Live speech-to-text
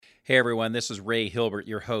Hey everyone, this is Ray Hilbert,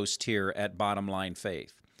 your host here at Bottom Line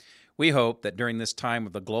Faith. We hope that during this time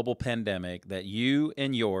of the global pandemic that you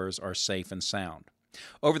and yours are safe and sound.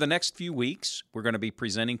 Over the next few weeks, we're going to be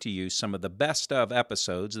presenting to you some of the best of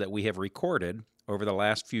episodes that we have recorded over the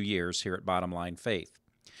last few years here at Bottom Line Faith.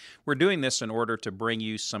 We're doing this in order to bring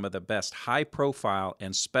you some of the best high-profile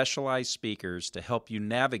and specialized speakers to help you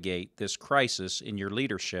navigate this crisis in your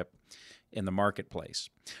leadership in the marketplace.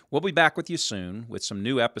 We'll be back with you soon with some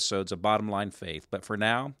new episodes of Bottom Line Faith, but for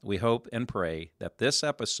now, we hope and pray that this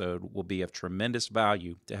episode will be of tremendous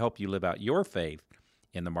value to help you live out your faith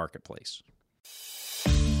in the marketplace.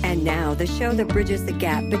 And now, the show that bridges the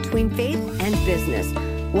gap between faith and business.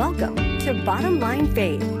 Welcome to Bottom Line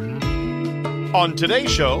Faith. On today's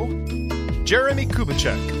show, Jeremy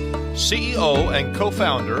Kubicek, CEO and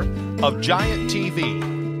co-founder of Giant TV.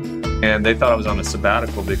 And they thought I was on a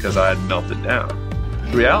sabbatical because I had melted down.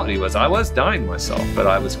 The reality was I was dying myself, but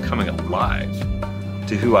I was coming alive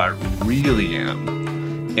to who I really am.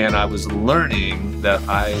 And I was learning that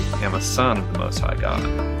I am a son of the Most High God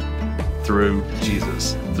through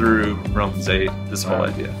Jesus, through Romans 8, this whole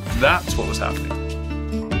idea. That's what was happening.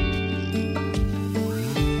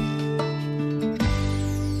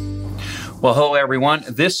 Well, hello, everyone.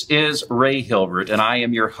 This is Ray Hilbert, and I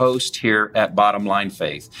am your host here at Bottom Line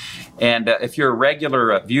Faith. And if you're a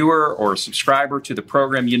regular viewer or subscriber to the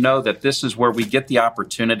program, you know that this is where we get the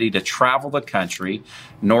opportunity to travel the country,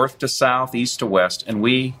 north to south, east to west, and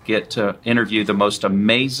we get to interview the most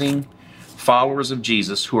amazing followers of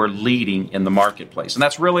Jesus who are leading in the marketplace. And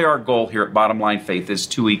that's really our goal here at Bottom Line Faith, is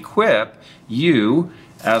to equip you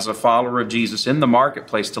as a follower of Jesus in the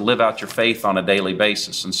marketplace to live out your faith on a daily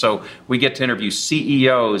basis. And so we get to interview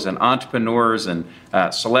CEOs and entrepreneurs and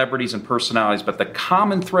celebrities and personalities, but the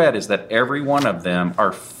common thread is that every one of them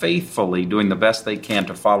are faithfully doing the best they can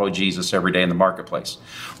to follow Jesus every day in the marketplace.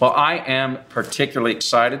 Well, I am particularly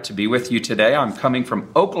excited to be with you today. I'm coming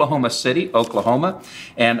from Oklahoma City, Oklahoma,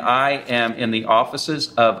 and I am in the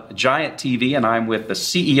offices of Giant TV, and I'm with the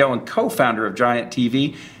CEO and co-founder of Giant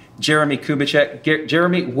TV, Jeremy Kubicek.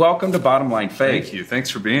 Jeremy, welcome to Bottom Line Faith. Thank you.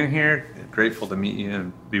 Thanks for being here. Grateful to meet you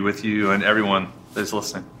and be with you and everyone that's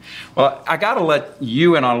listening. Well, I got to let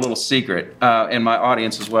you in on a little secret, and my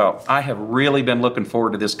audience as well. I have really been looking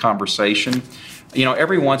forward to this conversation. You know,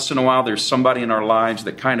 every once in a while, there's somebody in our lives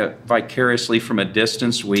that kind of vicariously from a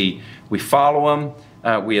distance, we follow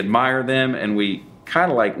them, we admire them, and we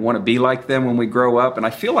kind of like want to be like them when we grow up. And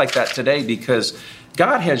I feel like that today because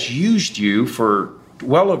God has used you for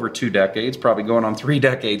well over 2 decades, probably going on 3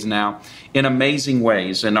 decades now, in amazing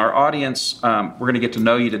ways. And our audience, we're going to get to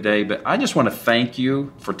know you today, but I just want to thank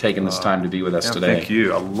you for taking this time to be with us today. Thank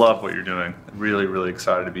you. I love what you're doing. Really, really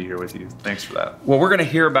excited to be here with you. Thanks for that. Well, we're going to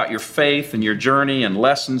hear about your faith and your journey and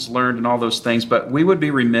lessons learned and all those things, but we would be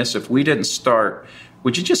remiss if we didn't start.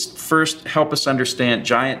 Would you just first help us understand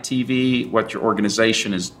Giant TV, what your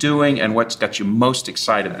organization is doing, and what's got you most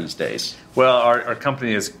excited these days? Well, our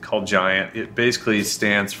company is called Giant. It basically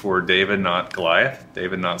stands for David, not Goliath,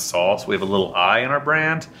 David, not Saul. So we have a little I in our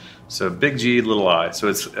brand. So big G, little I. So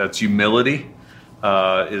it's humility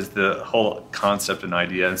is the whole concept and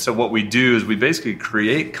idea. And so what we do is we basically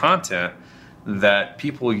create content that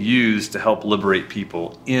people use to help liberate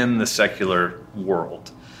people in the secular world.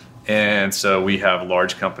 And so we have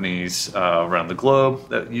large companies around the globe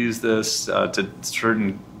that use this. To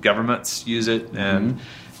certain governments use it, and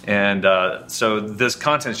so this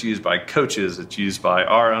content is used by coaches. It's used by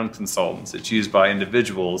our own consultants. It's used by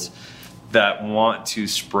individuals that want to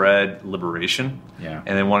spread liberation, and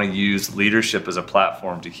they want to use leadership as a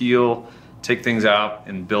platform to heal, take things out,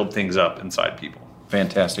 and build things up inside people.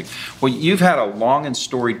 Fantastic. Well, you've had a long and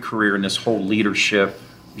storied career in this whole leadership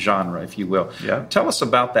genre, if you will. Yeah. Tell us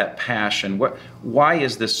about that passion. Why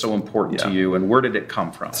is this so important to you, and where did it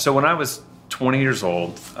come from? So when I was 20 years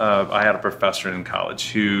old, I had a professor in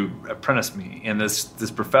college who apprenticed me, and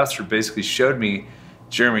this professor basically showed me,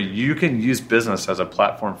 Jeremy, you can use business as a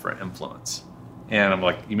platform for influence. And I'm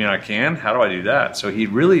like, you mean I can? How do I do that? So he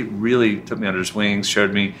really, really took me under his wings,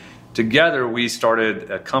 showed me. Together, we started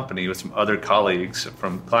a company with some other colleagues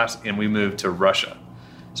from class, and we moved to Russia.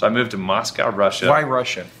 So I moved to Moscow, Russia. Why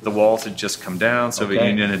Russia? The walls had just come down. Soviet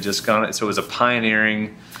Union had just gone. So it was a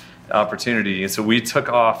pioneering opportunity. And so we took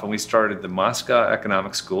off and we started the Moscow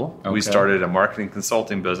Economic School. We started a marketing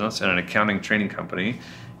consulting business and an accounting training company.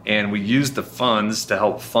 And we used the funds to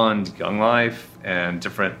help fund Young Life and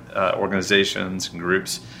different organizations and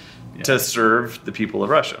groups to serve the people of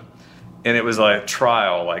Russia. And it was like a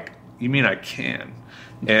trial, like, you mean I can?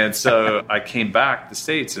 And so I came back to the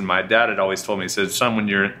States, and my dad had always told me, he said, son, when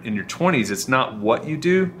you're in your 20s, it's not what you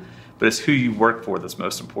do, but it's who you work for that's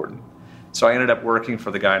most important. So I ended up working for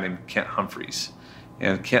the guy named Kent Humphreys.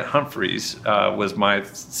 And Kent Humphreys was my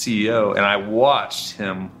CEO, and I watched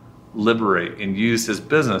him liberate and use his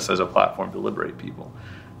business as a platform to liberate people.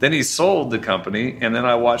 Then he sold the company, and then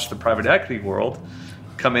I watched the private equity world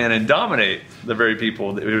come in and dominate the very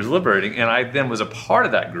people that he was liberating. And I then was a part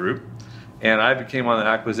of that group, and I became on the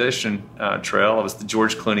acquisition trail. I was the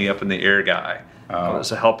George Clooney up in the air guy. I was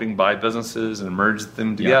helping buy businesses and merge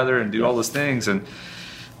them together and do all those things. And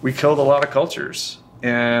we killed a lot of cultures,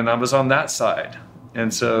 and I was on that side.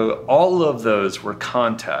 And so all of those were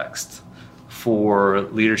context for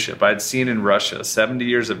leadership. I'd seen in Russia 70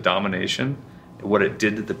 years of domination, what it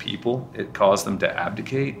did to the people. It caused them to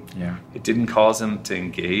abdicate. Yeah. It didn't cause them to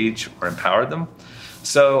engage or empower them.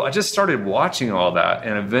 So I just started watching all that,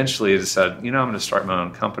 and eventually I just said, I'm going to start my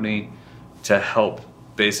own company to help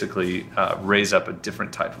basically raise up a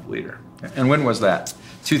different type of leader. And when was that?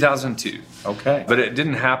 2002. Okay. But it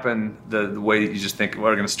didn't happen the way you just think, well,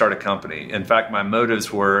 we're going to start a company. In fact, my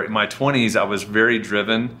motives were, in my 20s, I was very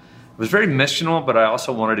driven. I was very missional, but I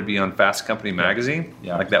also wanted to be on Fast Company magazine.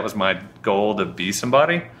 Yeah. Like that was my goal, to be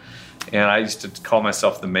somebody. And I used to call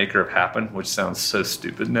myself the maker of happen, which sounds so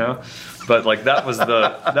stupid now. But like that was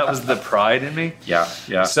the pride in me. Yeah,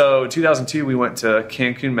 yeah. So 2002, we went to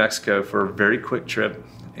Cancun, Mexico for a very quick trip.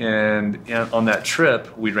 And on that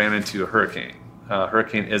trip, we ran into a hurricane.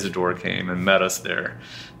 Hurricane Isidore came and met us there.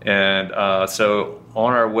 And so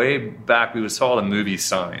on our way back, we saw the movie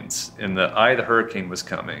signs, and the eye of the hurricane was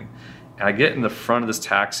coming. And I get in the front of this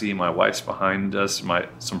taxi. My wife's behind us,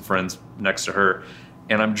 some friends next to her.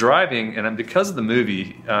 And I'm driving, and because of the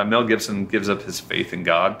movie, Mel Gibson gives up his faith in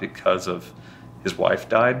God because of his wife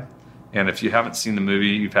died. And if you haven't seen the movie,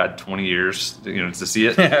 you've had 20 years to see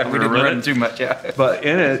it. Yeah, we didn't run too much. Yeah. But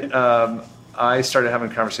in it, I started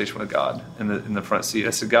having a conversation with God in the front seat. I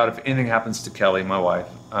said, God, if anything happens to Kelly, my wife,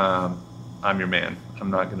 I'm your man.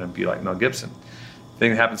 I'm not going to be like Mel Gibson. If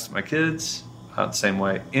anything happens to my kids, the same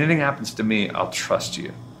way. Anything happens to me, I'll trust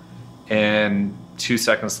you. And 2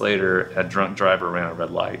 seconds later, a drunk driver ran a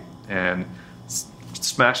red light and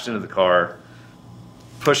smashed into the car,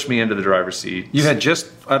 pushed me into the driver's seat. You had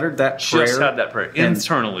just uttered that prayer? Just had that prayer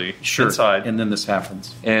internally, inside. And then this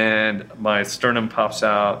happens. And my sternum pops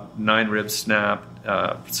out, 9 ribs snap,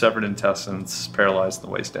 severed intestines, paralyzed from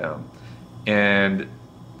the waist down. And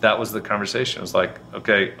that was the conversation. It was like,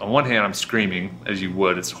 okay, on one hand, I'm screaming, as you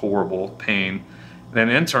would. It's horrible, pain. And then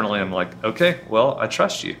internally, I'm like, okay, well, I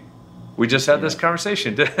trust you. We just had this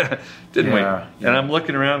conversation, didn't we? Yeah. And I'm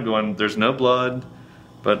looking around going, there's no blood,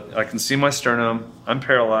 but I can see my sternum. I'm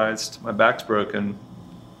paralyzed. My back's broken.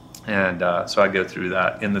 And so I go through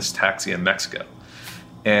that in this taxi in Mexico.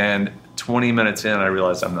 And 20 minutes in, I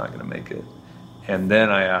realized I'm not going to make it. And then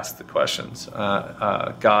I asked the questions.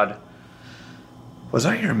 God, was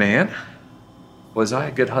I your man? Was I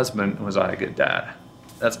a good husband? Was I a good dad?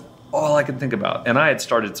 That's all I could think about. And I had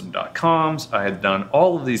started some .coms. I had done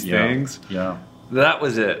all of these things. Yeah. That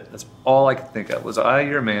was it. That's all I could think of. Was I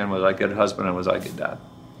your man? Was I a good husband? And was I a good dad?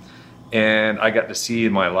 And I got to see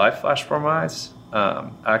my life flash before my eyes.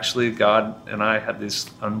 Actually, God and I had these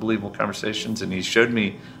unbelievable conversations, and he showed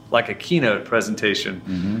me like a keynote presentation.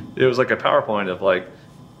 Mm-hmm. It was like a PowerPoint of like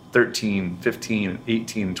 13, 15,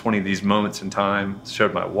 18, 20 of these moments in time.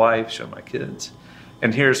 Showed my wife, showed my kids.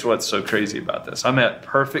 And here's what's so crazy about this. I'm at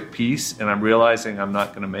perfect peace, and I'm realizing I'm not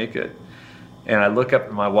going to make it. And I look up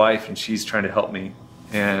at my wife, and she's trying to help me.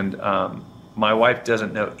 And my wife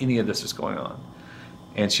doesn't know any of this is going on.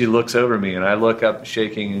 And she looks over me, and I look up,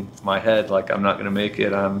 shaking my head like I'm not going to make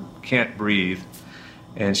it. I can't breathe.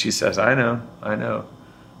 And she says, I know.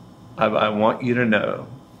 I want you to know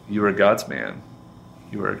you are God's man.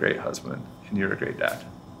 You are a great husband, and you're a great dad.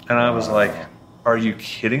 And I was like, are you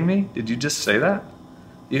kidding me? Did you just say that?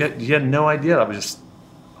 You had no idea. That was just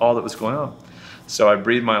all that was going on. So I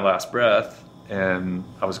breathed my last breath, and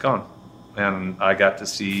I was gone. And I got to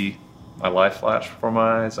see my life flash before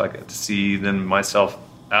my eyes. I got to see then myself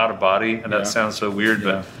out of body. And that sounds so weird,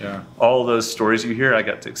 but all those stories you hear, I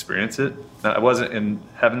got to experience it. Now, I wasn't in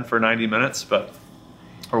heaven for 90 minutes,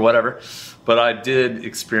 or whatever. But I did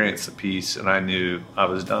experience the peace, and I knew I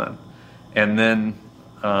was done. And then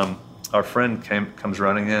our friend comes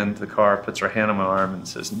running into the car, puts her hand on my arm, and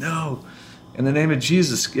says, no, in the name of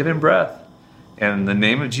Jesus, give him breath. And in the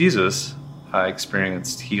name of Jesus, I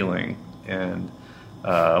experienced healing and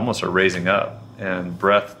almost a raising up. And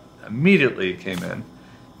breath immediately came in,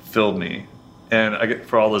 filled me. And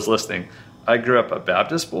for all those listening, I grew up a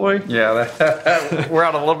Baptist boy. Yeah, we're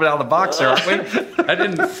out a little bit out of the box there, aren't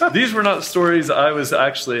we? These were not stories I was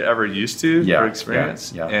actually ever used to or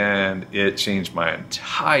experienced. Yeah. And it changed my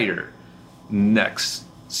entire next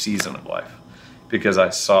season of life because I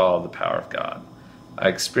saw the power of God. I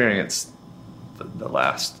experienced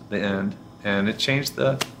the end, and it changed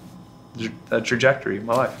the trajectory of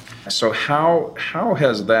my life. So how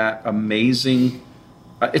has that amazing,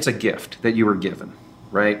 it's a gift that you were given,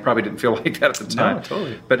 right? Probably didn't feel like that at the time. No,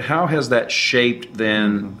 totally. But how has that shaped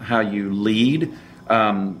then how you lead,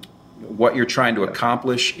 what you're trying to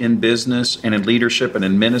accomplish in business and in leadership and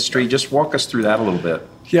in ministry? Just walk us through that a little bit.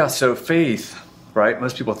 Yeah, so faith, right?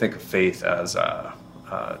 Most people think of faith as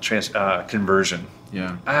conversion.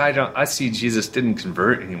 Yeah. I see Jesus didn't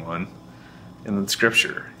convert anyone in the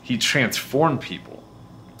scripture. He transformed people.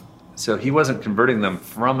 So he wasn't converting them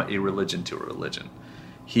from a religion to a religion.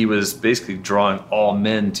 He was basically drawing all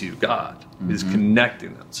men to God. He was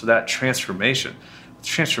connecting them. So that transformation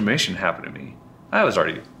happened to me. I was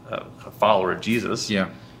already a follower of Jesus. Yeah.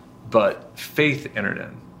 But faith entered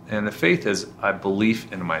in. And the faith is I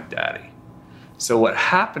believe in my daddy. So what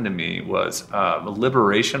happened to me was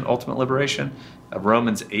ultimate liberation, a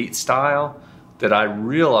Romans 8 style, that I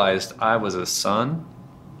realized I was a son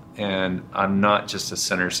and I'm not just a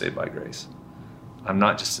sinner saved by grace. I'm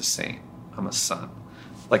not just a saint. I'm a son.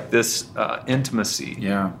 Like this intimacy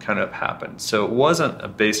kind of happened. So it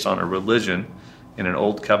wasn't based on a religion in an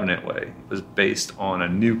old covenant way. It was based on a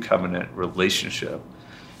new covenant relationship.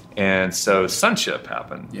 And so sonship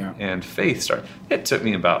happened and faith started. It took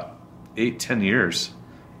me about 8-10 years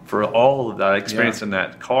for all of that experience in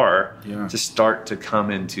that car to start to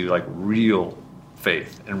come into like real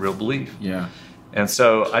faith and real belief. Yeah. And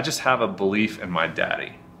so I just have a belief in my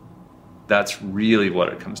daddy. That's really what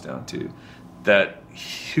it comes down to. That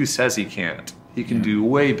who says he can't? He can do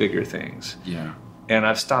way bigger things. Yeah. And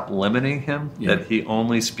I've stopped limiting him that he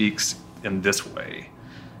only speaks in this way.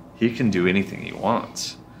 He can do anything he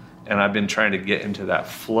wants. And I've been trying to get into that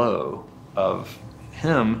flow of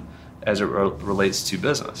him as it relates to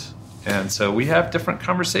business. And so we have different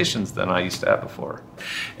conversations than I used to have before.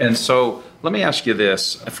 And so let me ask you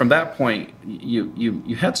this. From that point,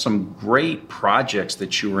 you had some great projects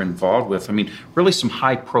that you were involved with. I mean, really some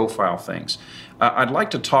high-profile things. I'd like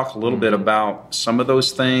to talk a little bit about some of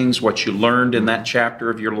those things, what you learned in that chapter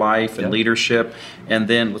of your life and leadership, and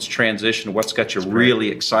then let's transition to what's got you really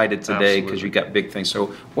excited today because you got big things. So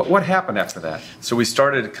what happened after that? So we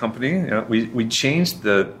started a company. We changed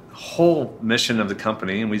the whole mission of the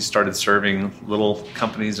company, and we started serving little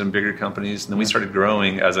companies and bigger companies, and then we started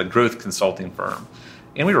growing as a growth consulting firm.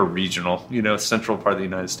 And we were regional, central part of the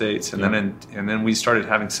United States. And then we started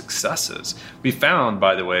having successes. We found,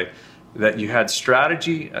 by the way, that you had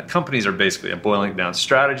strategy. Companies are basically boiling down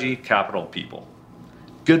strategy, capital, people.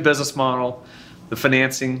 Good business model, the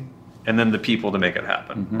financing, and then the people to make it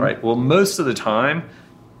happen, right? Well, most of the time,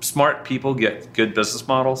 smart people get good business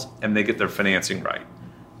models and they get their financing right.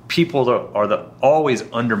 People always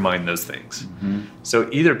undermine those things. So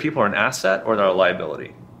either people are an asset or they're a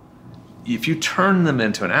liability. If you turn them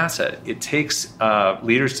into an asset, it takes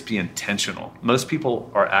leaders to be intentional. Most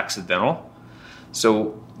people are accidental.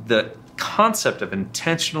 So the concept of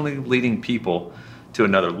intentionally leading people to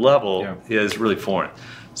another level is really foreign.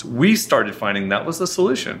 So we started finding that was the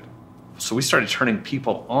solution. So we started turning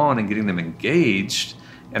people on and getting them engaged,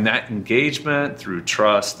 and that engagement through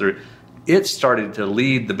trust, it started to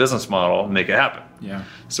lead the business model and make it happen. Yeah.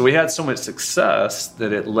 So we had so much success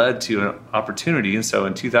that it led to an opportunity. And so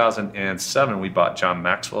in 2007, we bought John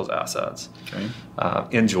Maxwell's assets. Okay.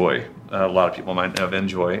 Enjoy. A lot of people might know of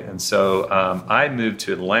Enjoy. And so I moved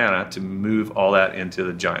to Atlanta to move all that into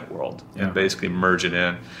the Giant world and basically merge it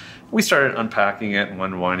in. We started unpacking it and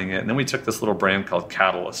unwinding it. And then we took this little brand called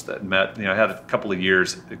Catalyst that had a couple of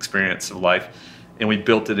years experience of life. And we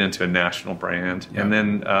built it into a national brand. And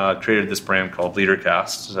then created this brand called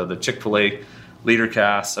LeaderCast. So the Chick-fil-A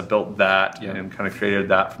LeaderCast, I built that and kind of created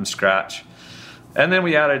that from scratch. And then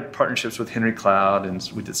we added partnerships with Henry Cloud,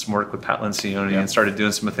 and we did some work with Pat Lencioni and started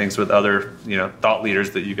doing some things with other thought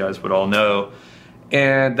leaders that you guys would all know.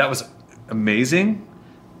 And that was amazing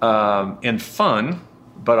and fun,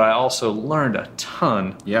 but I also learned a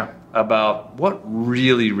ton about what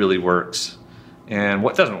really, really works and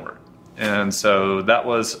what doesn't work. And so that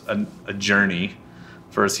was a journey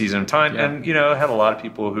for a season of time. And, I had a lot of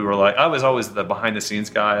people who were like, I was always the behind the scenes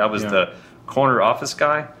guy. I was the corner office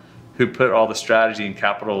guy who put all the strategy and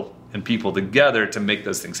capital and people together to make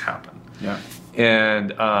those things happen. Yeah.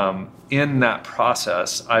 And in that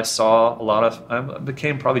process, I saw I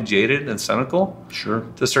became probably jaded and cynical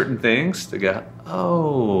to certain things to go,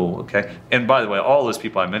 oh, okay. And by the way, all those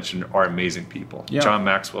people I mentioned are amazing people. Yeah. John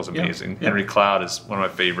Maxwell's amazing. Yeah. Henry Cloud is one of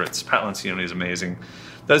my favorites. Pat Lencioni is amazing.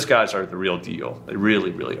 Those guys are the real deal. They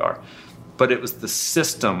really, really are. But it was the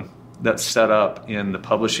system that's set up in the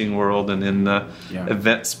publishing world and in the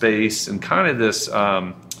event space, and kind of this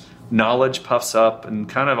knowledge puffs up and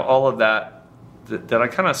kind of all of that I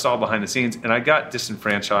kind of saw behind the scenes. And I got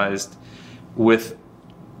disenfranchised with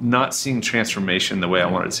not seeing transformation the way I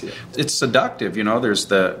wanted to see it. It's seductive, there's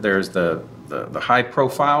the high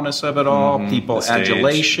profileness of it all, people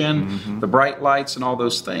adulation, the bright lights and all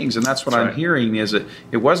those things. And that's what I'm hearing is that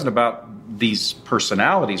it wasn't about these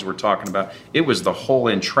personalities we're talking about. It was the whole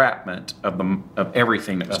entrapment of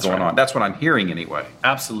everything that was going on. That's what I'm hearing anyway.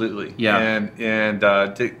 Absolutely. Yeah.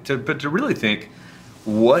 But to really think,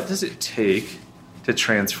 what does it take to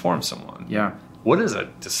transform someone? Yeah. What is a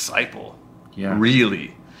disciple? Yeah.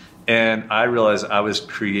 Really? And I realized I was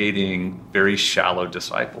creating very shallow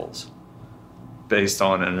disciples based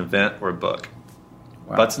on an event or a book.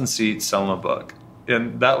 Wow. Butts and seats, sell them a book.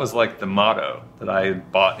 And that was like the motto that I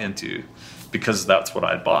had bought into because that's what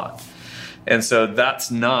I'd bought. And so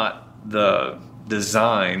that's not the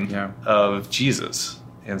design of Jesus.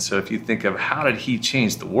 And so if you think of how did he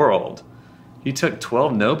change the world, he took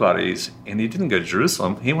 12 nobodies and he didn't go to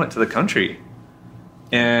Jerusalem. He went to the country.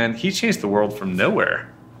 And he changed the world from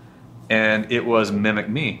nowhere. And it was mimic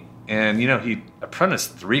me. And, he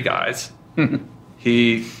apprenticed 3 guys.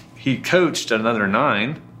 He coached another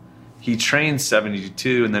 9. He trained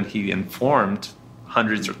 72, and then he informed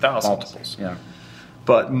hundreds or thousands. Multiples, yeah.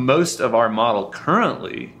 But most of our model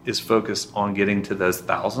currently is focused on getting to those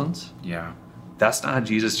thousands. Yeah. That's not how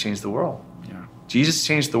Jesus changed the world. Yeah. Jesus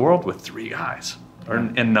changed the world with 3 guys,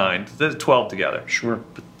 and 9, 12 together. Sure.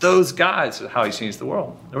 But those guys are how he changed the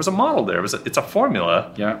world. There was a model there. It's a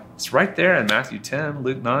formula. Yeah. It's right there in Matthew 10,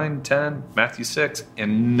 Luke 9, 10, Matthew 6,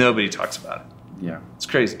 and nobody talks about it. Yeah. It's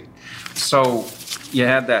crazy. So you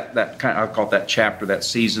had that kind of, I'll call it that chapter, that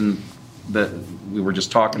season that we were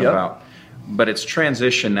just talking about. But it's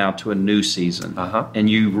transitioned now to a new season. And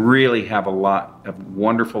you really have a lot of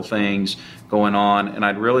wonderful things going on. And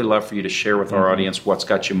I'd really love for you to share with our audience what's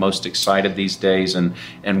got you most excited these days and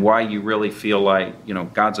why you really feel like,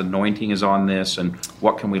 God's anointing is on this, and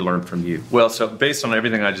what can we learn from you? Well, so based on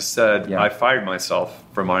everything I just said, I fired myself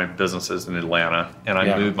from my businesses in Atlanta, and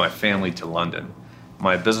I moved my family to London.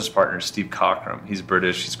 My business partner is Steve Cockram. He's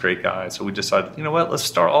British. He's a great guy. So we decided, let's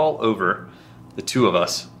start all over, the 2 of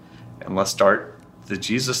us, and let's start the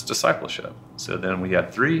Jesus discipleship. So then we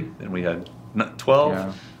had 3, then we had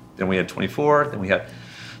 12, then we had 24, then we had...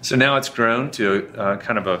 So now it's grown to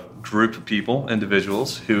kind of a group of people,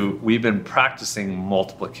 individuals, who we've been practicing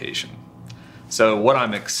multiplication. So what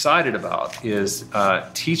I'm excited about is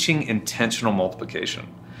teaching intentional multiplication.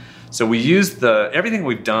 So we used everything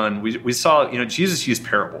we've done, we saw, Jesus used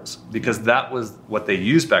parables because that was what they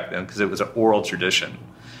used back then because it was an oral tradition.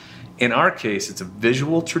 In our case, it's a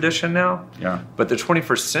visual tradition now, but the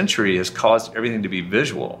 21st century has caused everything to be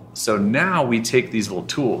visual. So now we take these little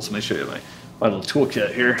tools. Let me show you my little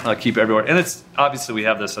toolkit here. I'll keep everywhere. And it's obviously we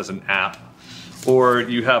have this as an app, or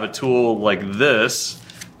you have a tool like this,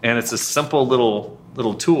 and it's a simple little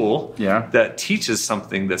tool that teaches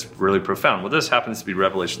something that's really profound. Well, this happens to be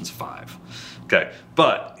Revelations 5. Okay,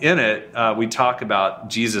 but in it, we talk about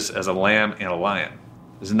Jesus as a lamb and a lion.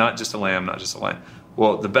 It's not just a lamb, not just a lion.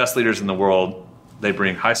 Well, the best leaders in the world, they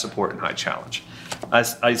bring high support and high challenge.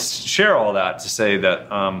 I share all that to say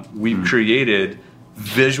that we've created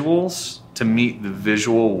visuals to meet the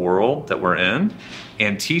visual world that we're in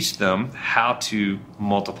and teach them how to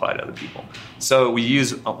multiply to other people. So we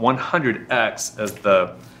use 100x as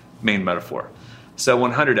the main metaphor. So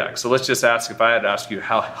 100x. So let's just ask, if I had to ask you,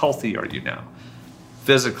 how healthy are you now?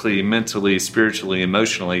 Physically, mentally, spiritually,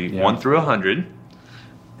 emotionally, 1 through 100.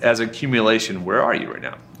 As accumulation, where are you right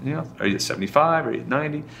now? Are you at 75? Are you at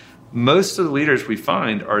 90? Most of the leaders we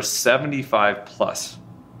find are 75 plus.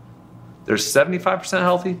 They're 75%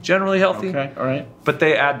 healthy, generally healthy. Okay, all right. But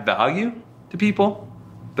they add value to people,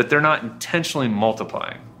 but they're not intentionally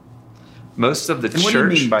multiplying. Most of the church... What do you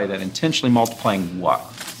mean by that? Intentionally multiplying what?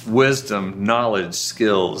 Wisdom, knowledge,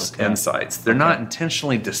 skills, insights. They're not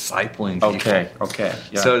intentionally discipling people. Okay.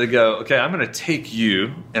 Yeah. So to go, I'm going to take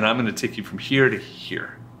you, and I'm going to take you from here to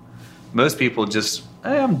here. Most people just,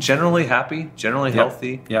 I'm generally happy, generally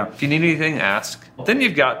healthy. Yeah. If you need anything, ask. Then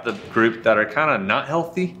you've got the group that are kind of not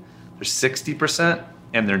healthy. They're 60%,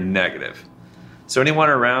 and they're negative. So anyone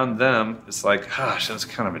around them, it's like, gosh, that's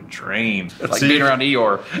kind of a drain. It's like being around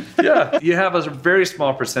Eeyore. Yeah. You have a very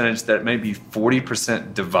small percentage that maybe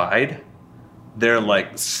 40% divide. They're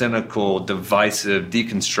like cynical, divisive,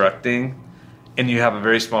 deconstructing. And you have a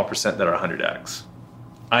very small percent that are 100x.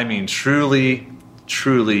 I mean, truly,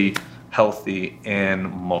 truly healthy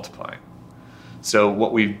and multiplying. So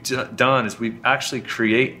what we've done is we actually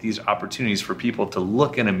create these opportunities for people to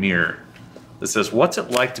look in a mirror that says, what's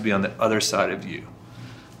it like to be on the other side of you?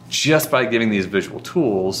 Just by giving these visual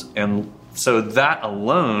tools. And so that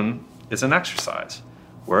alone is an exercise.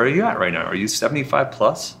 Where are you at right now? Are you 75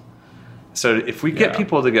 plus? So if we get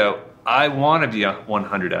people to go, I want to be a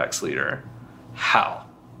 100x leader, how?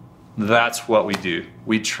 That's what we do.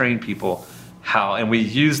 We train people how, and we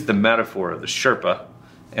use the metaphor of the Sherpa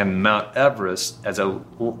and Mount Everest as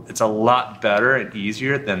it's a lot better and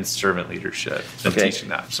easier than servant leadership, than teaching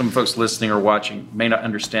that. Some folks listening or watching may not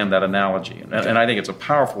understand that analogy, and I think it's a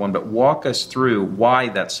powerful one, but walk us through why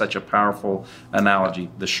that's such a powerful analogy,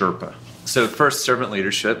 the Sherpa. So first, servant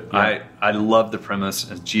leadership. Yeah. I love the premise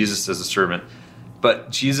of Jesus as a servant,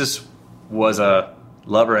 but Jesus was a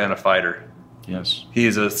lover and a fighter. Yes. He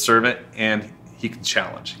is a servant and he can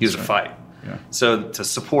challenge. He's a fight. Yeah. So to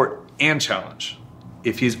support and challenge.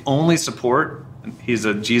 If he's only support, he's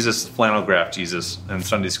a Jesus flannel graph Jesus in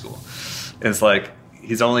Sunday school. And it's like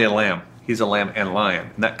he's only a lamb. He's a lamb and lion.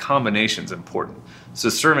 And that combination is important. So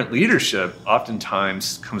servant leadership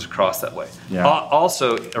oftentimes comes across that way. Yeah.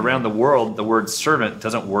 Also, around the world, the word servant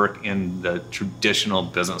doesn't work in the traditional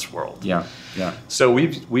business world. Yeah, yeah. So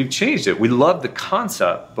we've changed it. We love the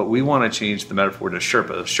concept, but we want to change the metaphor to Sherpa.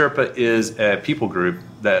 The Sherpa is a people group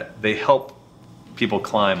that they help people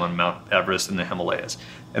climb on Mount Everest in the Himalayas.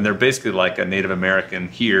 And they're basically like a Native American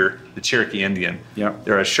here, the Cherokee Indian. Yeah.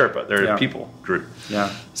 They're a Sherpa. They're a people group.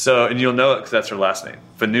 Yeah. So, and you'll know it because that's her last name.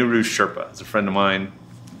 Vanuru Sherpa. It's a friend of mine.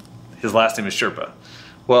 His last name is Sherpa.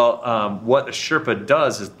 Well, what a Sherpa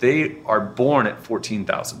does is they are born at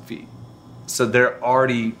 14,000 feet. So they're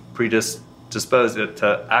already predisposed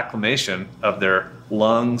to acclimation of their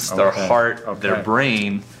lungs, their heart, their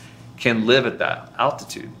brain can live at that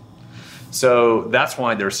altitude. So that's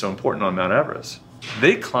why they're so important on Mount Everest.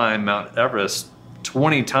 They climb Mount Everest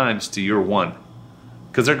 20 times to year one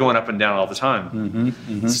because they're going up and down all the time. Mm-hmm,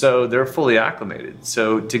 mm-hmm. So they're fully acclimated.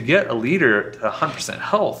 So to get a leader to 100%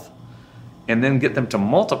 health and then get them to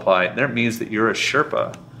multiply, that means that you're a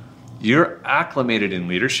Sherpa. You're acclimated in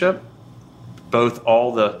leadership, both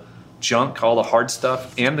all the junk, all the hard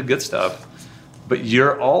stuff, and the good stuff. But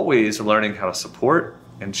you're always learning how to support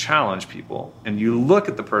and challenge people. And you look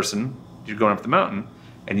at the person, you're going up the mountain,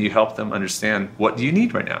 and you help them understand, what do you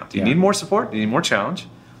need right now? Do you need more support? Do you need more challenge?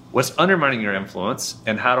 What's undermining your influence?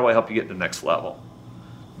 And how do I help you get to the next level?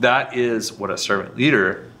 That is what a servant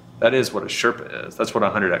leader, that is what a Sherpa is. That's what a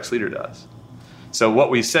 100X leader does. So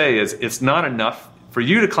what we say is it's not enough for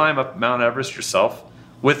you to climb up Mount Everest yourself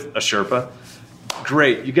with a Sherpa.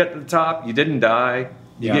 Great, you get to the top, you didn't die,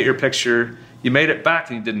 you get your picture, you made it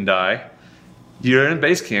back and you didn't die. You're in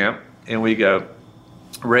base camp and we go,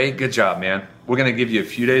 Ray, good job, man. We're going to give you a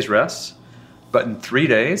few days rest, but in 3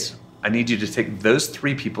 days, I need you to take those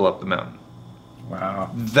 3 people up the mountain.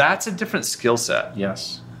 Wow. That's a different skill set.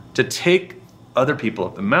 Yes. To take other people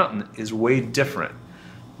up the mountain is way different.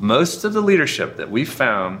 Most of the leadership that we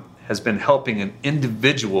found has been helping an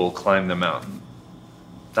individual climb the mountain.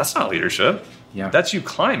 That's not leadership. Yeah. That's you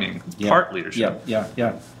climbing, part leadership.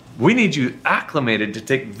 Yeah. We need you acclimated to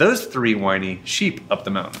take those 3 whiny sheep up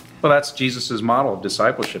the mountain. Well, that's Jesus' model of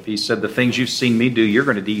discipleship. He said, the things you've seen me do, you're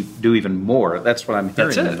going to do even more. That's what I'm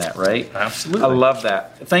hearing in that, right? Absolutely. I love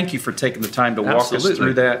that. Thank you for taking the time to walk us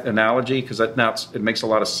through that analogy, because now it makes a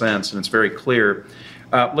lot of sense and it's very clear.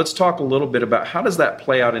 Let's talk a little bit about how does that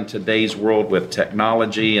play out in today's world with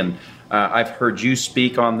technology. And I've heard you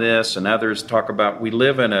speak on this and others talk about we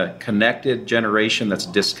live in a connected generation that's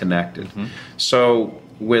disconnected. Mm-hmm. So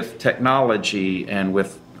with technology and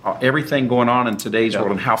with everything going on in today's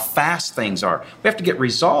world and how fast things are, we have to get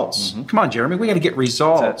results. Mm-hmm. Come on, Jeremy, we got to get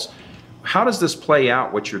results. How does this play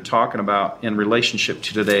out, what you're talking about, in relationship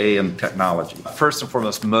to today and technology? First and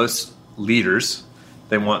foremost, most leaders,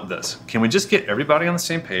 they want this. Can we just get everybody on the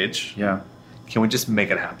same page? Yeah. Can we just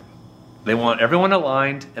make it happen? They want everyone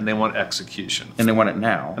aligned and they want execution. And they want it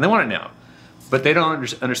now. But they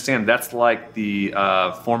don't understand that's like the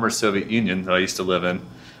former Soviet Union that I used to live in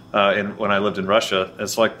when I lived in Russia.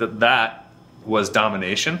 It's like that was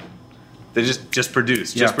domination. They just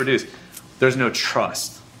produce. There's no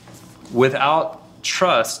trust. Without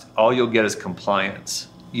trust, all you'll get is compliance.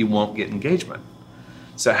 You won't get engagement.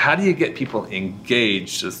 So how do you get people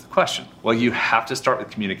engaged is the question. Well, you have to start with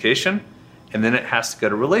communication and then it has to go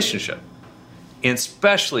to relationship. And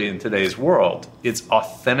especially in today's world, it's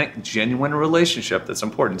authentic, genuine relationship that's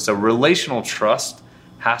important. So relational trust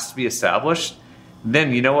has to be established.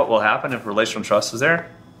 Then you know what will happen if relational trust is there?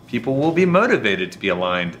 People will be motivated to be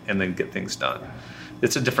aligned and then get things done.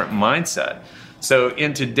 It's a different mindset. So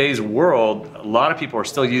in today's world, a lot of people are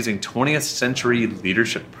still using 20th century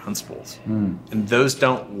leadership principles. And those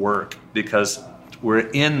don't work because we're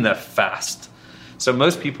in the fast. So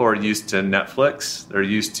most people are used to Netflix. They're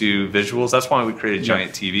used to visuals. That's why we created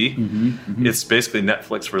Giant TV. It's basically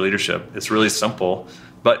Netflix for leadership. It's really simple.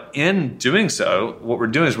 But in doing so, what we're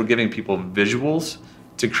doing is we're giving people visuals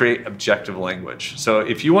to create objective language. So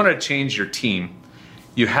if you want to change your team,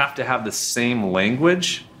 you have to have the same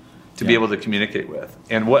language to be able to communicate with.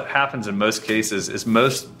 And what happens in most cases is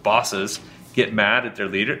most bosses get mad at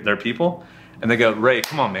their people, and they go, Ray,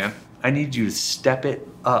 come on, man. I need you to step it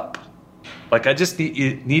up. Like, I just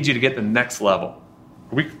need you to get the next level.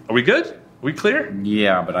 Are we good? Are we clear?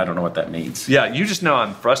 Yeah, but I don't know what that means. Yeah, you just know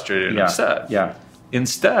I'm frustrated and upset. Yeah.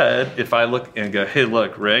 Instead, if I look and go, hey,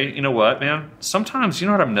 look, Ray, you know what, man? Sometimes, you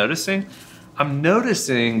know what I'm noticing? I'm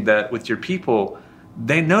noticing that with your people,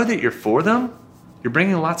 they know that you're for them. You're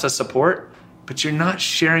bringing lots of support, but you're not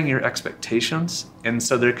sharing your expectations. And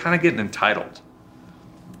so they're kind of getting entitled.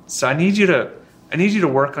 So I need you to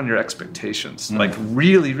work on your expectations. Like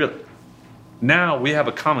really, really. Now we have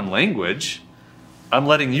a common language. I'm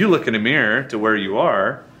letting you look in a mirror to where you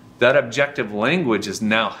are. That objective language is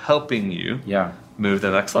now helping you move to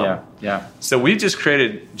the next level. Yeah. So we just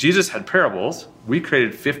created, Jesus had parables. We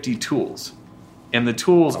created 50 tools. And the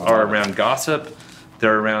tools are around gossip.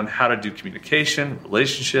 They're around how to do communication,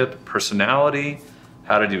 relationship, personality,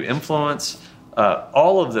 how to do influence.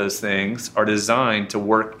 All of those things are designed to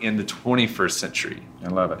work in the 21st century. I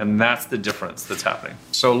love it. And that's the difference that's happening.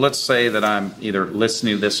 So let's say that I'm either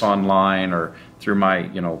listening to this online or through my,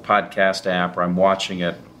 podcast app, or I'm watching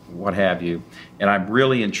it, what have you, and I'm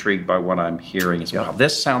really intrigued by what I'm hearing. Wow,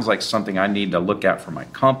 this sounds like something I need to look at for my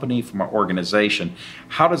company, for my organization.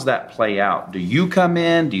 How does that play out? Do you come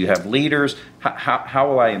in? Do you have leaders? How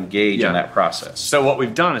will I engage in that process? So what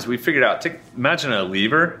we've done is we figured out, imagine a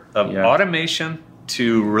lever of automation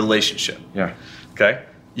to relationship. Yeah. Okay.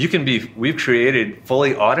 We've created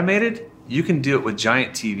fully automated. You can do it with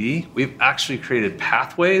Giant TV. We've actually created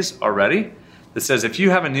pathways already that says if you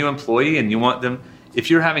have a new employee and you want them, if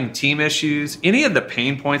you're having team issues, any of the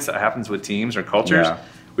pain points that happens with teams or cultures,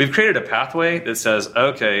 we've created a pathway that says,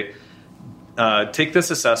 okay, take this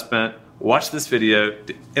assessment, watch this video,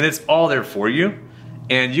 and it's all there for you.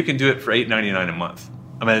 And you can do it for $8.99 a month.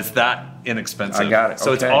 I mean, it's that inexpensive. I got it.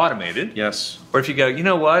 So it's automated. Yes. Or if you go, you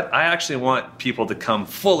know what, I actually want people to come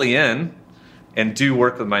fully in and do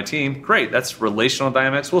work with my team, great, that's relational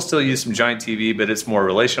dynamics. We'll still use some Giant TV, but it's more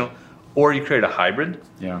relational. Or you create a hybrid.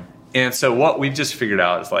 Yeah. And so what we've just figured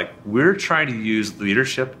out is we're trying to use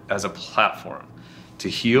leadership as a platform to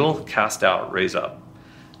heal, cast out, raise up.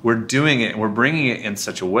 We're doing it and we're bringing it in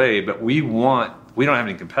such a way, but we don't have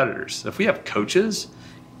any competitors. If we have coaches,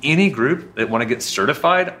 any group that want to get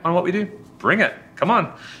certified on what we do, bring it. Come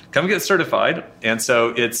on, come get certified. And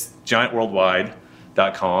so it's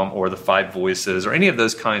giantworldwide.com or the 5 Voices or any of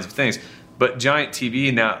those kinds of things. But Giant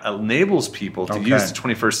TV now enables people to use the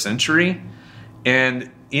 21st century, and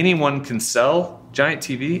anyone can sell Giant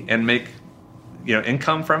TV and make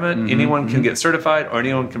income from it. Anyone can get certified, or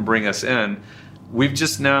anyone can bring us in. We've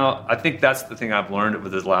just now, I think that's the thing I've learned over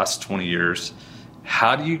the last 20 years.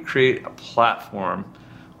 How do you create a platform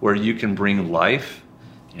where you can bring life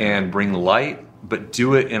and bring light, but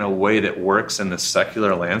do it in a way that works in the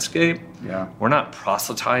secular landscape? Yeah. We're not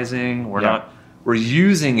proselytizing. We're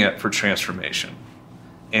using it for transformation.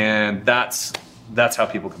 And that's how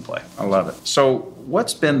people can play. I love it. So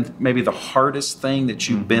what's been maybe the hardest thing that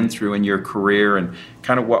you've been through in your career, and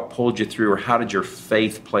kind of what pulled you through, or how did your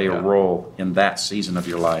faith play a role in that season of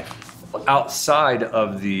your life? Outside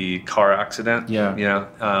of the car accident,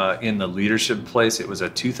 in the leadership place, it was a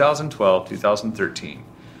 2012, 2013.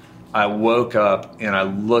 I woke up and I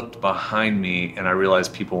looked behind me and I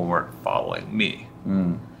realized people weren't following me.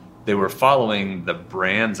 They were following the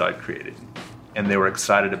brands I'd created, and they were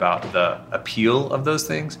excited about the appeal of those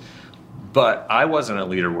things, but I wasn't a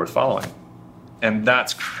leader worth following. And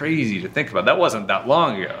that's crazy to think about. That wasn't that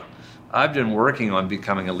long ago. I've been working on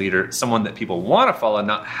becoming a leader, someone that people want to follow,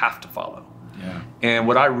 not have to follow. Yeah. And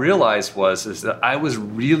what I realized is that I was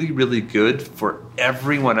really, really good for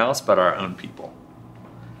everyone else but our own people.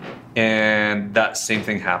 And that same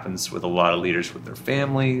thing happens with a lot of leaders with their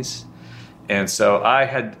families. And so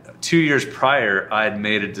 2 years prior, I had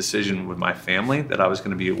made a decision with my family that I was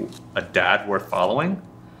going to be a dad worth following.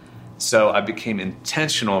 So I became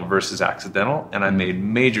intentional versus accidental, and I made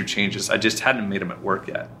major changes. I just hadn't made them at work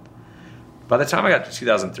yet. By the time I got to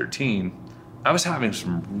 2013, I was having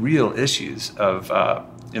some real issues of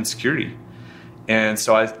insecurity. And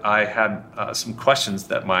so I had some questions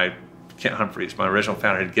that Kent Humphreys, my original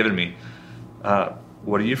founder, had given me.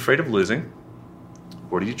 What are you afraid of losing?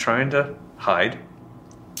 What are you trying to hide?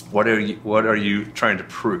 What are you trying to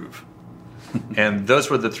prove? And those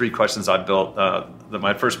were the 3 questions I built.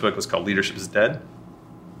 My first book was called Leadership is Dead.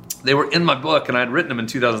 They were in my book, and I had written them in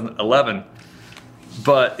 2011.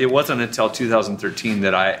 But it wasn't until 2013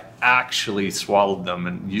 that I actually swallowed them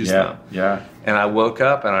and used them. Yeah. And I woke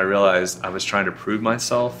up and I realized I was trying to prove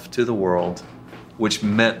myself to the world, which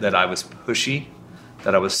meant that I was pushy,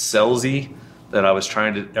 that I was salesy, that I was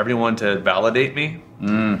trying everyone to validate me.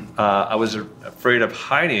 I was afraid of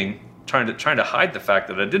trying to hide the fact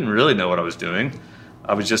that I didn't really know what I was doing.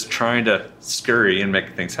 I was just trying to scurry and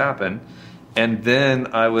make things happen. And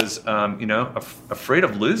then I was, afraid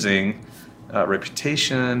of losing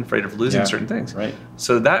reputation, afraid of losing certain things. Right.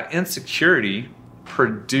 So that insecurity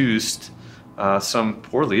produced some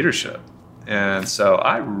poor leadership. And so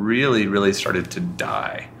I really, really started to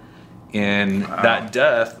die. And that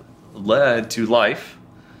death led to life.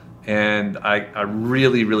 And I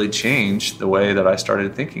really, really changed the way that I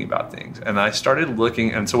started thinking about things. And I started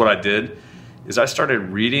looking, and so what I did is I started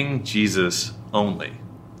reading Jesus only,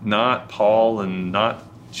 not Paul and not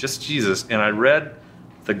just Jesus. And I read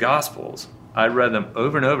the Gospels. I read them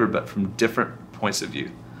over and over, but from different points of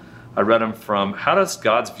view. I read them from, how does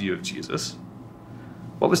God's view of Jesus?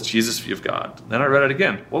 What was Jesus' view of God? Then I read it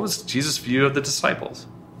again. What was Jesus' view of the disciples?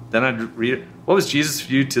 Then I'd read it. What was Jesus'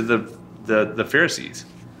 view to the Pharisees?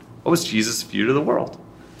 What was Jesus' view to the world?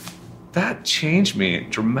 That changed me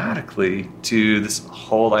dramatically to this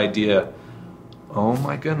whole idea, oh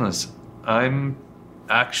my goodness, I'm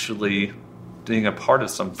actually being a part of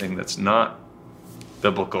something that's not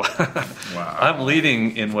biblical. Wow. I'm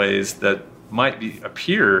leading in ways that might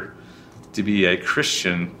appear to be a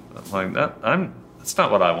Christian. Like that's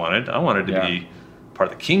not what I wanted. I wanted to be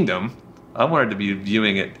part of the kingdom. I wanted to be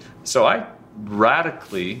viewing it. So I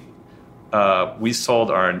radically, we sold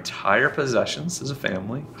our entire possessions as a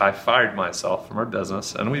family. I fired myself from our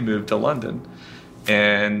business, and we moved to London.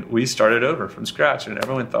 And we started over from scratch, and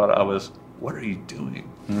everyone thought I was, what are you doing?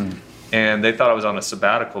 And they thought I was on a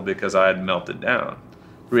sabbatical because I had melted down.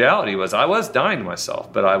 The reality was I was dying to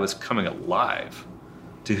myself, but I was coming alive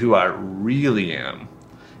to who I really am.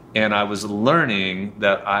 And I was learning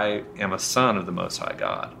that I am a son of the Most High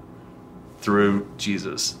God through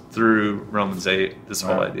Jesus, through Romans 8, this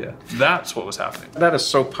whole idea. That's what was happening. That is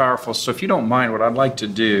so powerful. So if you don't mind, what I'd like to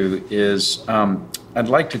do is I'd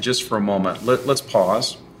like to just for a moment, let's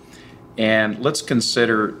pause and let's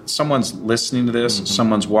consider someone's listening to this,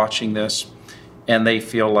 someone's watching this, and they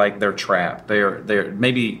feel like they're trapped.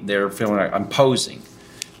 Maybe they're feeling like I'm posing.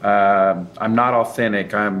 I'm not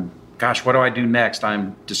authentic. What do I do next?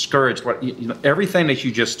 I'm discouraged. Everything that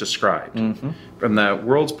you just described, from the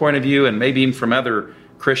world's point of view, and maybe even from other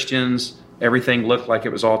Christians, everything looked like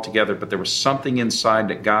it was all together, but there was something inside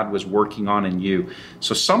that God was working on in you.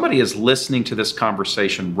 So somebody is listening to this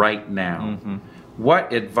conversation right now.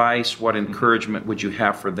 What advice, what encouragement would you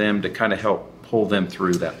have for them to kind of help pull them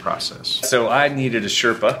through that process? So I needed a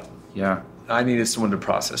Sherpa. Yeah. I needed someone to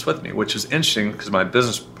process with me, which was interesting because my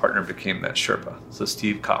business partner became that Sherpa, so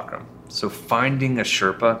Steve Cockram. So finding a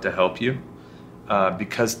Sherpa to help you,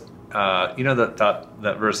 because you know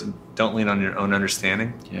that verse, don't lean on your own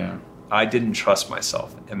understanding? Yeah. I didn't trust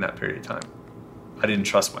myself in that period of time. I didn't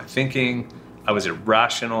trust my thinking. I was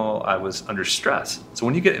irrational. I was under stress. So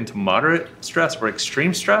when you get into moderate stress or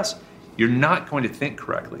extreme stress, you're not going to think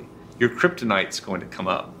correctly. Your kryptonite's going to come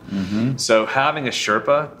up. So having a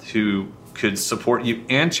Sherpa who could support you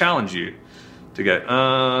and challenge you to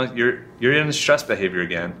go, you're in stress behavior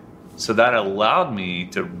again. So that allowed me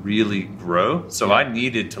to really grow. So I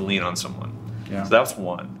needed to lean on someone. So that's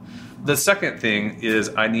one. The second thing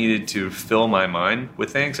is I needed to fill my mind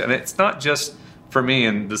with things. And it's not just for me,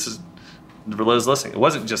 and this is for those listening, it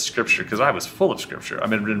wasn't just scripture, because I was full of scripture. I've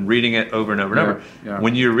been reading it over and over and over.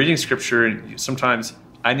 When you're reading scripture, sometimes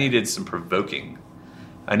I needed some provoking.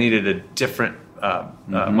 I needed a different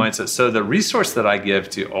mindset. So the resource that I give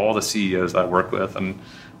to all the CEOs I work with, and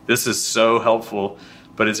this is so helpful,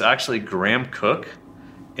 but it's actually Graham Cook.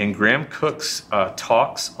 And Graham Cook's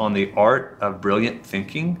talks on the art of brilliant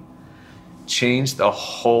thinking changed the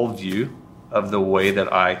whole view of the way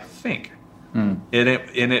that I think. And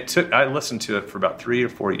it took, I listened to it for about 3 or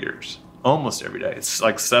 4 years, almost every day. It's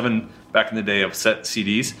like 7 back in the day of set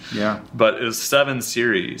CDs. Yeah. But it was 7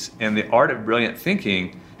 series. And the Art of Brilliant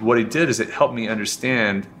Thinking, what it did is it helped me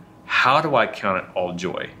understand, how do I count it all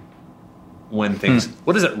joy when things,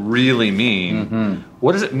 what does it really mean?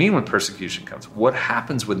 What does it mean when persecution comes? What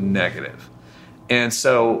happens with negative? And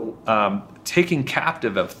so taking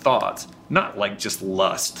captive of thoughts, not like just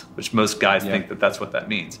lust, which most guys think that that's what that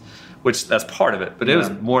means, which that's part of it, but it was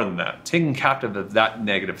more than that. Taking captive of that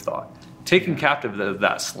negative thought, taking captive of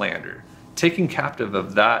that slander, taking captive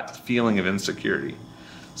of that feeling of insecurity.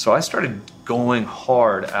 So I started going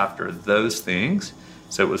hard after those things.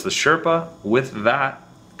 So it was the Sherpa with that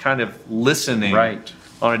kind of listening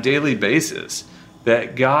on a daily basis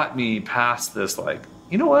that got me past this, like,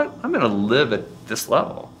 you know what, I'm going to live at this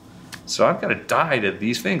level. So I've got to die to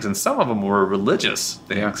these things. And some of them were religious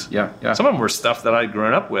things. Yeah. Some of them were stuff that I'd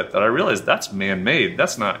grown up with that I realized that's man-made.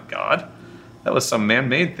 That's not God. That was some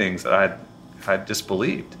man-made things that I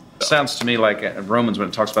disbelieved. Sounds to me like Romans, when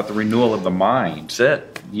it talks about the renewal of the mind. That's it.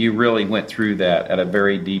 You really went through that at a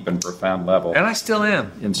very deep and profound level. And I still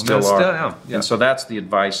am. And still are. Yeah. And so that's the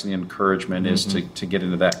advice and the encouragement is to get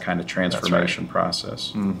into that kind of transformation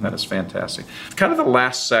process. That is fantastic. Kind of the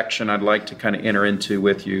last section I'd like to kind of enter into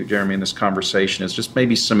with you, Jeremy, in this conversation is just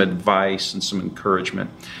maybe some advice and some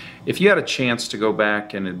encouragement. If you had a chance to go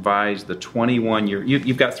back and advise the 21-year,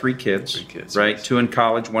 you've got 3 kids, right? Yes. 2 in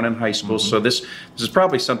college, 1 in high school. So this is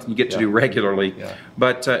probably something you get to do regularly. Yeah.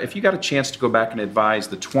 But if you got a chance to go back and advise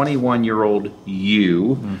the 21-year-old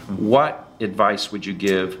you, what advice would you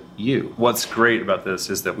give you? What's great about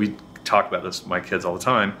this is that we talk about this with my kids all the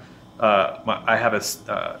time. I have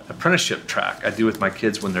a apprenticeship track I do with my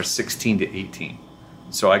kids when they're 16 to 18.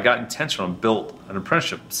 So I got intentional and built an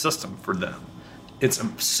apprenticeship system for them. It's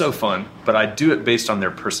so fun, but I do it based on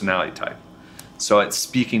their personality type. So it's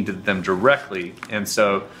speaking to them directly. And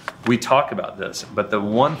so we talk about this. But the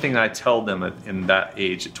one thing I tell them in that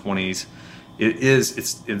age, at 20s,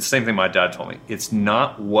 it's the same thing my dad told me. It's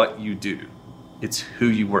not what you do. It's who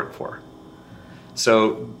you work for.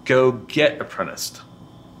 So go get apprenticed.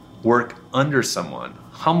 Work under someone.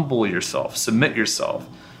 Humble yourself. Submit yourself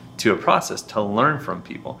to a process to learn from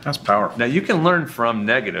people. That's powerful. Now, you can learn from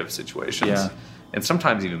negative situations, and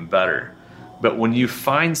sometimes even better. But when you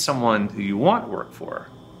find someone who you want to work for,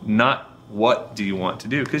 not what do you want to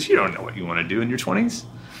do, because you don't know what you want to do in your 20s.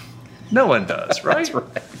 No one does, right? That's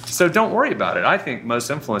right. So don't worry about it. I think most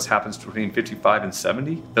influence happens between 55 and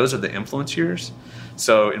 70. Those are the influence years.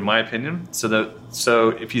 So in my opinion, so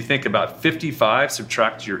if you think about 55,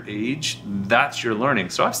 subtract your age, that's your learning.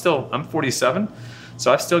 So I'm 47,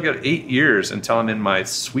 so I've still got 8 years until I'm in my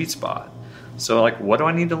sweet spot. So like, what do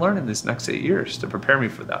I need to learn in these next 8 years to prepare me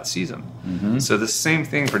for that season? So the same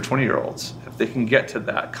thing for 20-year-olds. If they can get to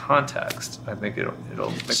that context, I think it'll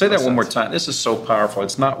make Say that sense. one more time. This is so powerful.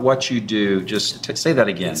 It's not what you do. Just say that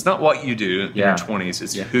again. It's not what you do in your 20s.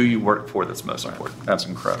 It's who you work for that's most important. That's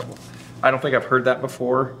incredible. I don't think I've heard that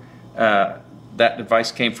before. That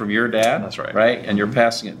advice came from your dad. That's right. Right? And you're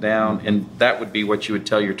passing it down. And that would be what you would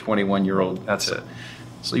tell your 21-year-old. That's it.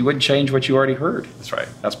 So you wouldn't change what you already heard. That's right.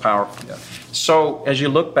 That's powerful. Yeah. So as you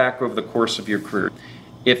look back over the course of your career,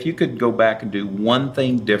 if you could go back and do one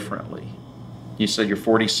thing differently, you said you're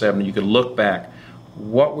 47, you could look back,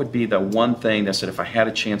 what would be the one thing that said, if I had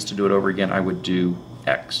a chance to do it over again, I would do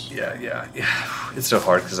X? Yeah. It's so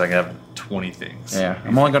hard because I have 20 things. Yeah,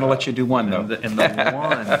 I'm only going to let you do one, though. And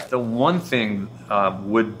the one thing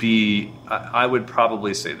would be, I would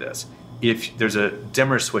probably say this. If there's a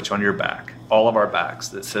dimmer switch on your back, all of our backs,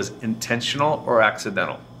 that says intentional or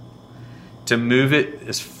accidental, to move it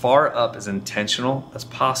as far up as intentional as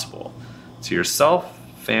possible to yourself,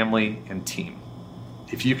 family, and team.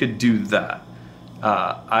 If you could do that.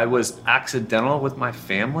 I was accidental with my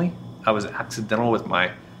family. I was accidental with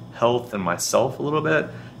my health and myself a little bit.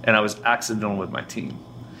 And I was accidental with my team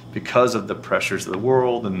because of the pressures of the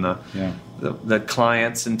world and the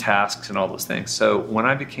clients and tasks and all those things. So when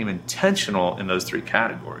I became intentional in those 3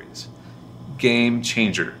 categories, game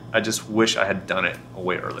changer. I just wish I had done it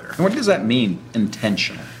way earlier. And what does that mean,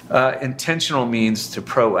 intentional? Intentional means to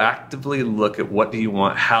proactively look at what do you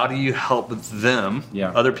want, how do you help them,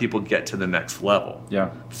 other people get to the next level.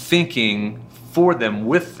 Thinking for them,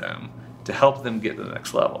 with them, to help them get to the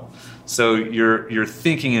next level. So you're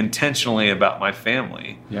thinking intentionally about my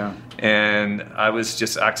family. And I was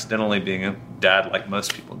just accidentally being a dad like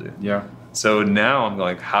most people do. So now I'm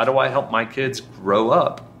going, how do I help my kids grow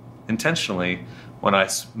up intentionally? When I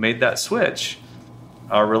made that switch,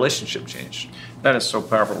 our relationship changed. That is so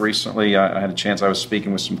powerful. Recently, I had a chance, I was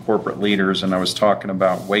speaking with some corporate leaders, and I was talking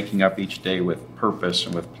about waking up each day with purpose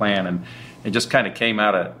and with plan, and it just kind of came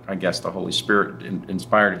out of, I guess, the Holy Spirit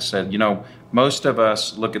inspired. It said, most of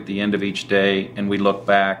us look at the end of each day and we look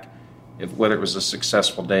back, whether it was a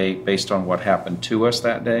successful day based on what happened to us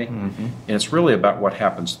that day. Mm-hmm. And it's really about what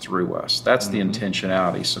happens through us. That's the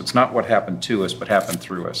intentionality. So it's not what happened to us, but happened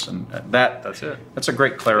through us. And that's it. That's a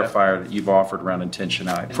great clarifier that you've offered around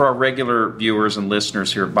intentionality. For our regular viewers and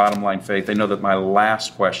listeners here at Bottom Line Faith, they know that my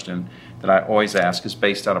last question that I always ask is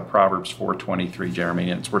based out of Proverbs 4:23,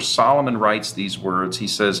 Jeremy. And it's where Solomon writes these words. He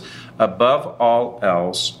says, "Above all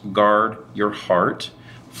else, guard your heart,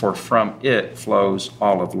 for from it flows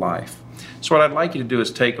all of life." So what I'd like you to do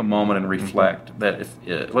is take a moment and reflect that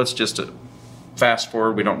let's just fast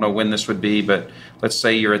forward. We don't know when this would be, but let's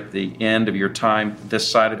say you're at the end of your time this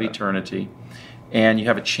side of eternity, and you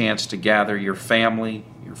have a chance to gather your family,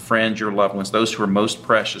 your friends, your loved ones, those who are most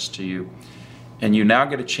precious to you, and you now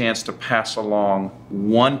get a chance to pass along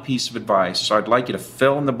one piece of advice. So I'd like you to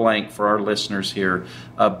fill in the blank for our listeners here.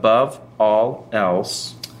 Above all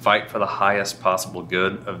else, fight for the highest possible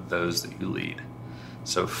good of those that you lead.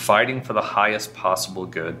 So fighting for the highest possible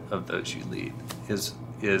good of those you lead is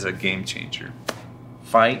a game changer.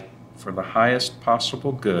 Fight for the highest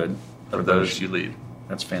possible good of those you lead.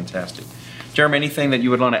 That's fantastic. Jeremy, anything that you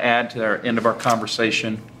would want to add to the end of our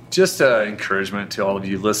conversation? Just encouragement to all of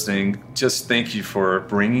you listening. Just thank you for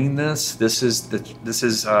bringing this. This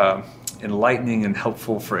is enlightening and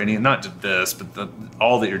helpful for not just this, but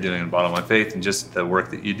all that you're doing in Bottom Line Faith and just the work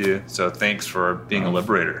that you do. So thanks for being a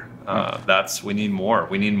liberator. We need more.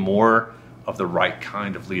 We need more of the right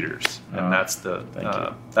kind of leaders, and that's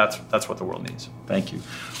what the world needs. Thank you.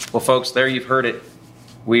 Well, folks, there you've heard it.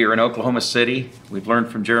 We are in Oklahoma City. We've learned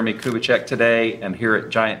from Jeremy Kubicek today, and here at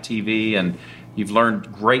Giant TV, and you've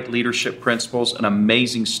learned great leadership principles, an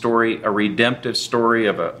amazing story, a redemptive story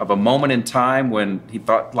of a moment in time when he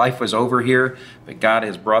thought life was over here, but God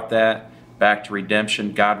has brought that back to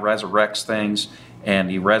redemption. God resurrects things,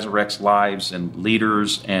 and he resurrects lives and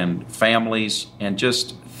leaders and families, and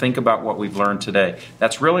just think about what we've learned today.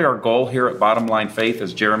 That's really our goal here at Bottom Line Faith,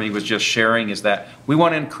 as Jeremy was just sharing, is that we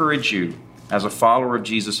want to encourage you as a follower of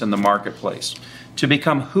Jesus in the marketplace to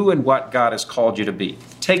become who and what God has called you to be.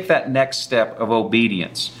 Take that next step of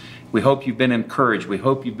obedience. We hope you've been encouraged. We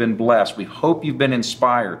hope you've been blessed. We hope you've been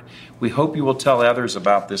inspired. We hope you will tell others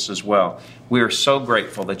about this as well. We are so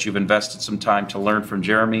grateful that you've invested some time to learn from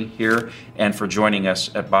Jeremy here and for joining us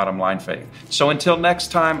at Bottom Line Faith. So until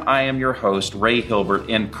next time, I am your host, Ray Hilbert,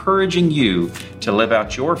 encouraging you to live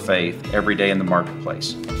out your faith every day in the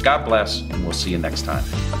marketplace. God bless, and we'll see you next time.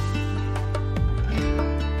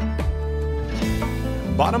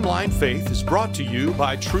 Bottom Line Faith is brought to you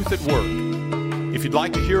by Truth at Work. If you'd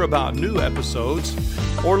like to hear about new episodes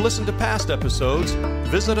or listen to past episodes,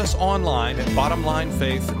 visit us online at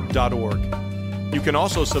bottomlinefaith.org. You can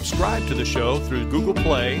also subscribe to the show through Google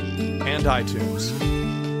Play and iTunes.